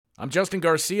I'm Justin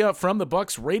Garcia from the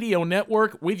Bucks Radio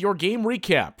Network with your game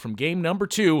recap from game number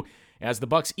 2 as the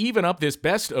Bucks even up this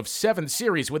best-of-7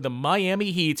 series with the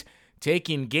Miami Heat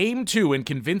taking game 2 in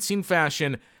convincing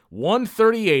fashion,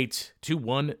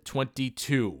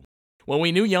 138-122. Well,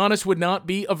 we knew Giannis would not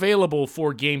be available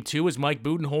for game 2 as Mike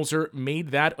Budenholzer made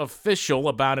that official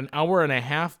about an hour and a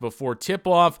half before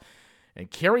tip-off,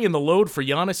 and carrying the load for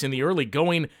Giannis in the early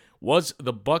going was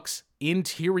the Bucks'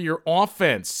 interior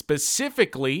offense,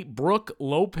 specifically Brook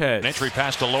Lopez. An entry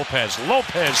pass to Lopez.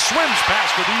 Lopez swims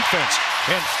past the defense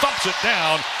and thumps it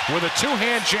down with a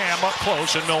two-hand jam up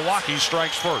close, and Milwaukee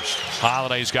strikes first.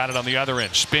 Holiday's got it on the other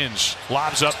end. Spins.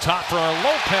 Lobs up top for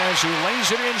Lopez, who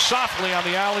lays it in softly on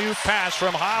the alley-oop pass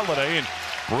from Holiday, and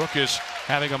Brook is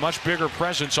having a much bigger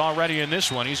presence already in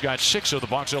this one. He's got 6 of the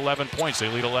Bucks' 11 points. They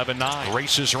lead 11-9.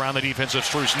 Races around the defensive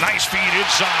Strus. Nice feed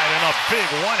inside and a big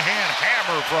one-hand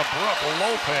hammer from Brook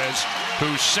Lopez,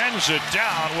 who sends it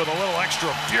down with a little extra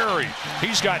fury.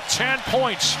 He's got 10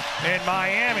 points, and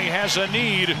Miami has a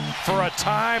need for a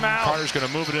timeout. Carter's going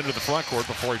to move it into the front court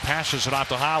before he passes it off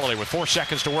to Holiday with 4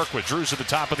 seconds to work with. Drew's at the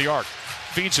top of the arc.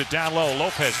 Feeds it down low.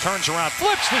 Lopez turns around,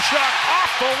 flips the shot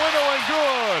off the window and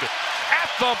good. At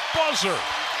the buzzer.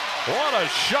 What a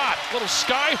shot. Little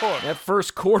sky hook. That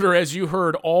first quarter, as you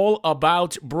heard, all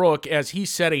about Brook as he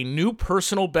set a new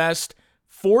personal best,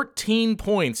 14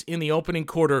 points in the opening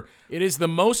quarter. It is the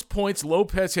most points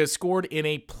Lopez has scored in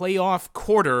a playoff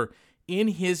quarter in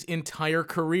his entire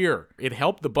career. It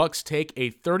helped the Bucks take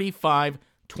a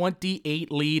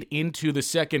 35-28 lead into the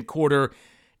second quarter.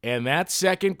 And that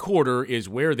second quarter is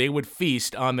where they would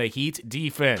feast on the Heat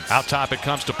defense. Out top it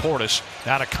comes to Portis.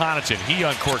 Now to Connaughton. He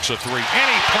uncorks a three. And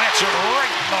he plants it right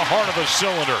in the heart of the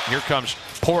cylinder. Here comes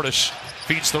Portis.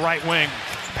 Feeds the right wing.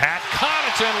 Pat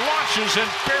Connaughton launches and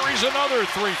buries another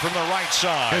three from the right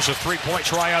side. Here's a three-point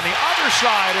try on the other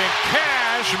side. And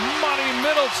Cash Money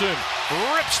Middleton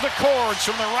rips the cords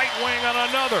from the right wing on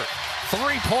another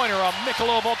three-pointer. A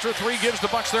Michelob Ultra 3 gives the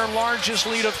Bucks their largest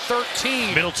lead of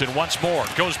 13. Middleton once more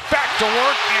goes back to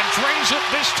work and drains it,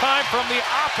 this time from the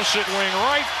opposite wing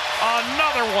right.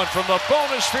 Another one from the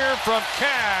bonus sphere from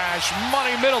Cash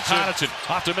Money Middleton. Connaughton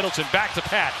off to Middleton, back to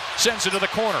Pat. Sends it to the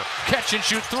corner. Catch and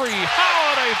shoot three.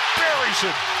 Holiday buries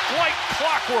it like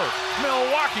clockwork.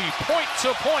 Milwaukee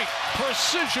point-to-point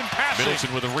precision passing.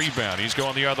 Middleton with a rebound. He's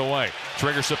going the other way.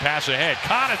 Triggers the pass ahead.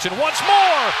 Connaughton once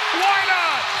more. Why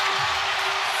not?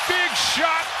 Big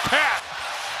shot, Pat.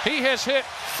 He has hit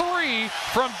 3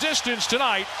 from distance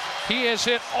tonight. He has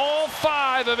hit all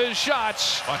 5 of his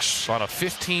shots. Bucks on a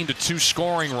 15-2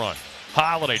 scoring run.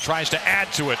 Holiday tries to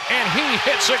add to it, and he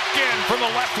hits again from the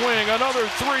left wing. Another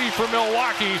 3 for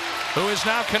Milwaukee, who is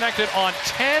now connected on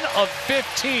 10 of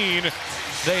 15.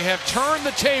 They have turned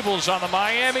the tables on the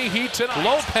Miami Heat tonight.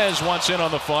 Lopez wants in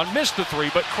on the fun, missed the 3,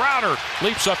 but Crowder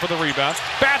leaps up for the rebound,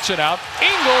 bats it out.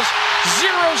 Ingles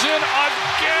zeroes in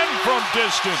again from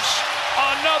distance.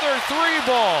 Another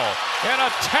 3-ball and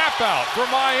a tap out for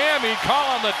Miami,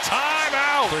 calling the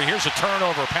timeout. Here's a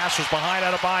turnover. Pass was behind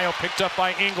Adebayo, picked up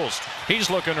by Ingles. He's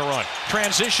looking to run.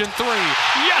 Transition 3.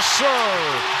 Yes,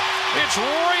 sir. It's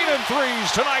raining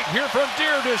threes tonight here from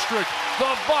Deer District.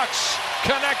 The Bucks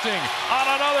connecting on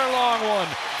another long one.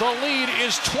 The lead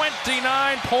is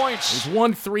 29 points. There's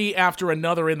 1 3 after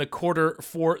another in the quarter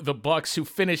for the Bucks, who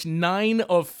finished 9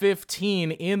 of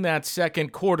 15 in that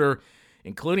second quarter,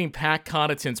 including Pat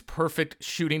Connaughton's perfect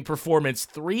shooting performance.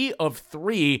 3 of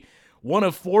 3, one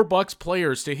of 4 Bucks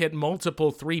players to hit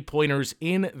multiple three-pointers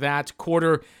in that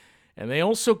quarter. And they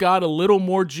also got a little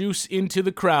more juice into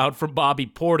the crowd from Bobby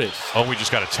Portis. Oh, we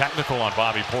just got a technical on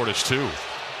Bobby Portis, too.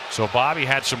 So Bobby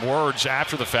had some words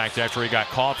after the fact, after he got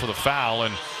called for the foul,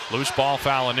 and loose ball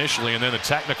foul initially, and then the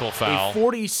technical foul. A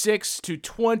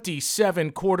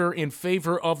 46-27 quarter in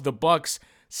favor of the Bucks.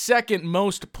 Second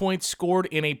most points scored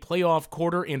in a playoff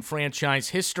quarter in franchise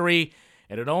history.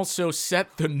 And it also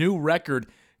set the new record,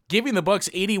 giving the Bucks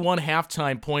 81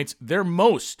 halftime points, their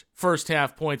most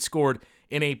first-half points scored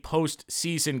in a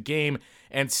postseason game,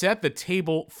 and set the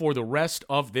table for the rest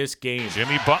of this game.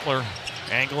 Jimmy Butler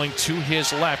angling to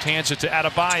his left, hands it to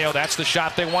Adebayo. That's the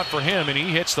shot they want for him, and he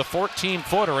hits the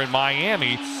 14-footer, and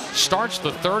Miami starts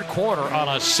the third quarter on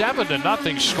a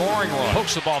 7-0 scoring run.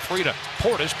 Pokes the ball free to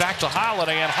Portis, back to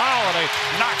Holiday, and Holiday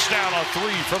knocks down a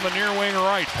 3 from the near wing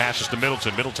right. Passes to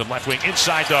Middleton. Middleton left wing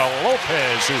inside to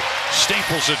Lopez, who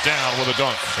staples it down with a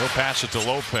dunk. He'll pass it to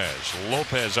Lopez.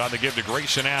 Lopez on the give to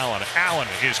Grayson Allen. Allen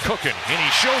is cooking, and he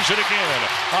shows it again.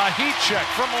 A heat check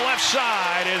from the left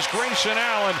side as Grayson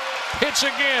Allen hits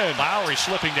again. Lowry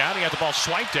slipping down. He had the ball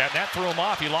swiped at, and that threw him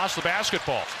off. He lost the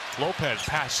basketball. Lopez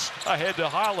pass ahead to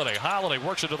Holiday. Holiday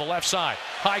works it to the left side.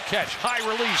 High catch, high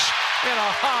release, and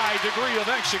a high degree of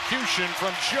execution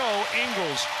from Joe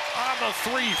Ingles on the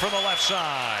three from the left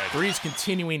side. Threes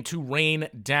continuing to rain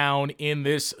down in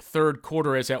this third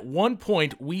quarter, as at one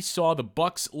point we saw the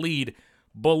Bucks lead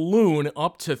balloon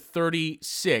up to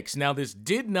 36. Now, this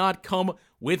did not come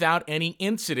without any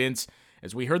incidents,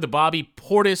 as we heard the Bobby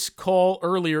Portis call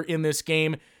earlier in this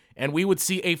game, and we would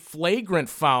see a flagrant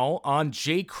foul on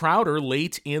Jay Crowder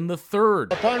late in the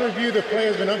third. Upon review, the play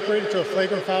has been upgraded to a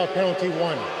flagrant foul penalty 1.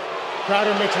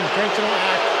 Crowder makes an intentional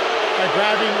act by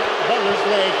grabbing Butler's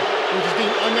leg, which is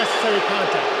deemed unnecessary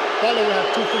contact. Butler will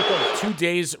have 2 free throws. 2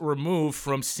 days removed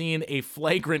from seeing a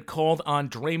flagrant called on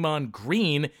Draymond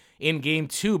Green in Game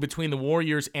 2 between the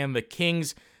Warriors and the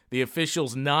Kings, the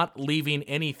officials not leaving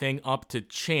anything up to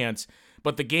chance.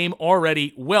 But the game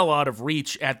already well out of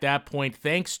reach at that point,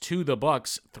 thanks to the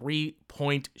Bucks'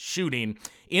 three-point shooting.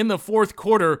 In the fourth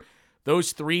quarter,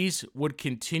 those threes would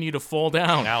continue to fall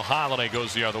down. Now Holiday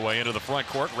goes the other way into the front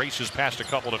court, races past a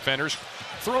couple defenders,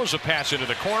 throws a pass into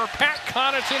the corner. Pat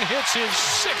Connaughton hits his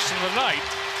 6th of the night,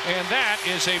 and that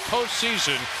is a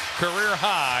postseason career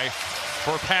high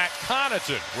for Pat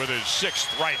Connaughton with his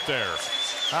 6th right there.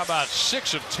 How about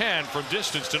 6 of 10 from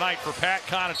distance tonight for Pat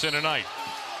Connaughton tonight?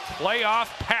 Playoff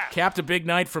Pat. Capped a big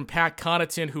night from Pat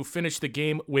Connaughton, who finished the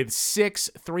game with 6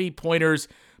 3-pointers,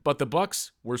 but the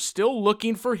Bucks were still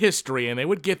looking for history, and they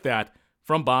would get that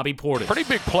from Bobby Portis. Pretty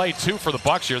big play, too, for the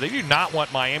Bucks here. They do not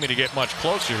want Miami to get much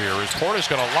closer here, as Portis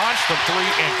going to launch the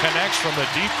three and connects from the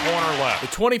deep corner left. The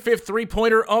 25th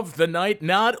three-pointer of the night,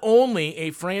 not only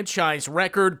a franchise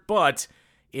record, but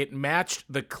it matched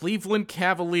the Cleveland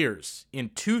Cavaliers in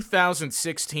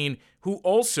 2016, who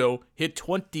also hit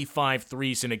 25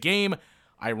 threes in a game,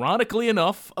 ironically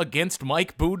enough, against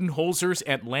Mike Budenholzer's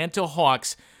Atlanta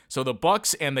Hawks. So the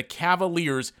Bucks and the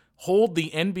Cavaliers hold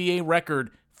the NBA record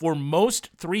for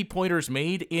most three-pointers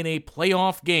made in a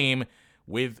playoff game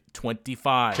with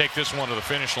 25. Take this one to the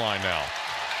finish line now.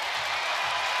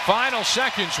 Final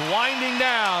seconds winding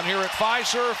down here at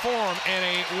Fiserv Forum, and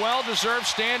a well-deserved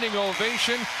standing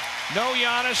ovation. No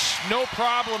Giannis, no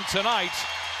problem tonight.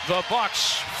 The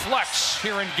Bucks flex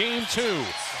here in Game 2.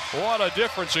 What a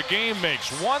difference a game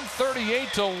makes.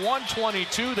 138 to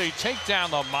 122. They take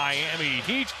down the Miami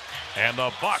Heat, and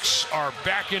the Bucks are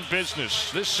back in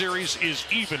business. This series is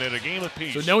even at a game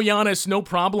apiece. So no Giannis, no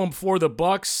problem for the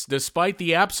Bucks. Despite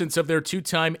the absence of their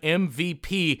two-time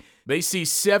MVP, they see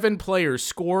 7 players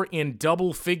score in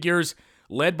double figures,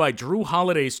 led by Drew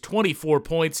Holiday's 24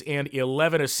 points and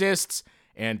 11 assists,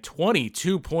 and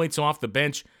 22 points off the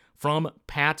bench from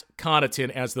Pat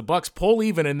Connaughton, as the Bucks pull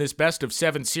even in this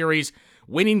best-of-7 series,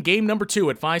 winning game number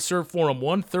 2 at Fiserv Forum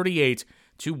 138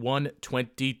 to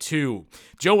 122.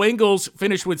 Joe Ingles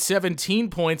finished with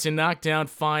 17 points and knocked down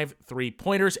 5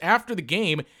 three-pointers. After the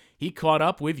game, he caught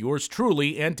up with yours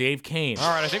truly and Dave Kane. All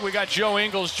right, I think we got Joe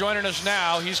Ingles joining us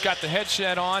now. He's got the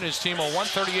headset on. His team a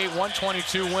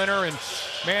 138-122 winner. And,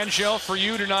 man, Joe, for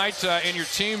you tonight and your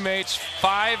teammates,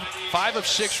 5 of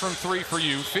 6 from 3 for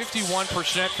you,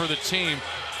 51% for the team.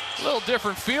 A little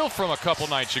different feel from a couple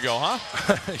nights ago,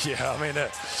 huh? Yeah, I mean,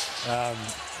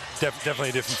 definitely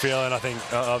a different feeling. I think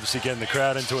obviously getting the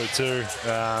crowd into it too.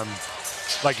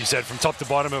 Like you said, from top to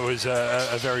bottom, it was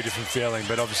a very different feeling.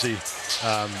 But obviously,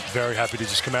 very happy to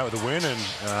just come out with a win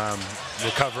and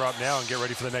recover up now and get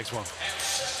ready for the next one.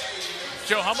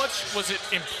 Joe, how much was it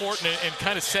important in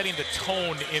kind of setting the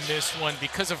tone in this one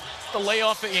because of the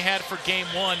layoff that you had for Game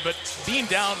 1, but being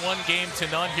down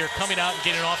 1-0 here, coming out and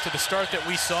getting off to the start that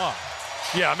we saw?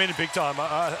 Yeah, I mean, big time.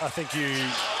 I think you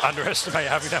underestimate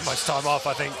having that much time off.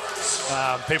 I think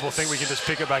people think we can just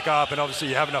pick it back up, and obviously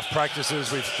you have enough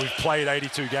practices. We've played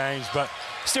 82 games, but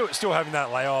still having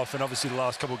that layoff, and obviously the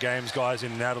last couple of games, guys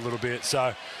in and out a little bit.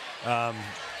 So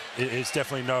it's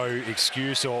definitely no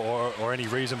excuse or any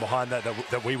reason behind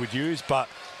that we would use. But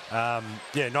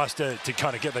yeah, nice to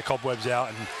kind of get the cobwebs out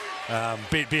and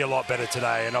be a lot better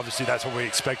today, and obviously that's what we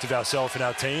expect of ourselves and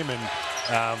our team, and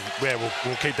yeah,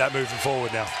 we'll keep that moving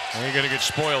forward now. And you're going to get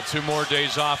spoiled 2 more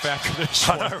days off after this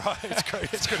one. I know, right? It's crazy.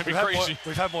 It's going to be crazy.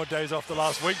 We've had more days off the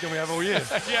last week than we have all year.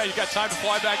 Yeah, you got time to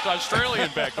fly back to Australia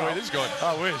and back the way this is going.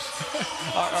 I wish.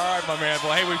 All right, my man.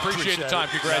 Well, hey, we appreciate the time.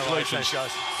 Congratulations. Thanks,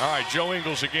 guys. All right, Joe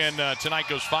Ingles again tonight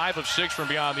goes 5 of 6 from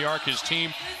beyond the arc. His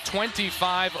team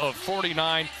 25 of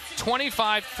 49.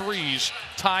 25 threes,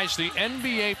 ties the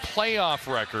NBA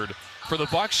playoff record for the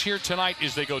Bucks here tonight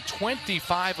is they go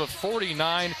 25 of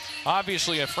 49.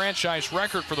 Obviously a franchise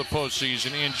record for the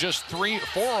postseason, and just 4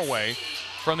 away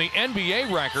from the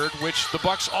NBA record, which the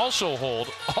Bucks also hold,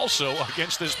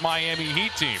 against this Miami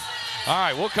Heat team. All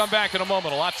right, we'll come back in a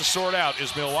moment. A lot to sort out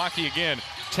as Milwaukee again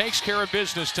takes care of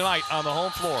business tonight on the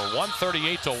home floor.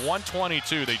 138 to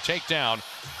 122. They take down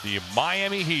the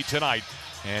Miami Heat tonight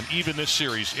and even this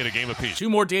series in a game apiece. 2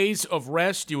 more days of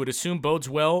rest, you would assume, bodes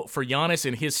well for Giannis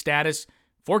and his status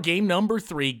for game number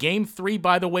 3. Game 3,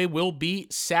 by the way, will be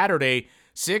Saturday,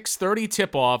 6:30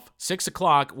 tip-off, 6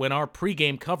 o'clock when our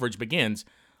pregame coverage begins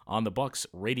on the Bucks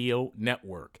Radio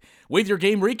Network. With your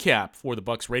game recap for the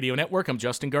Bucks Radio Network, I'm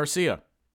Justin Garcia.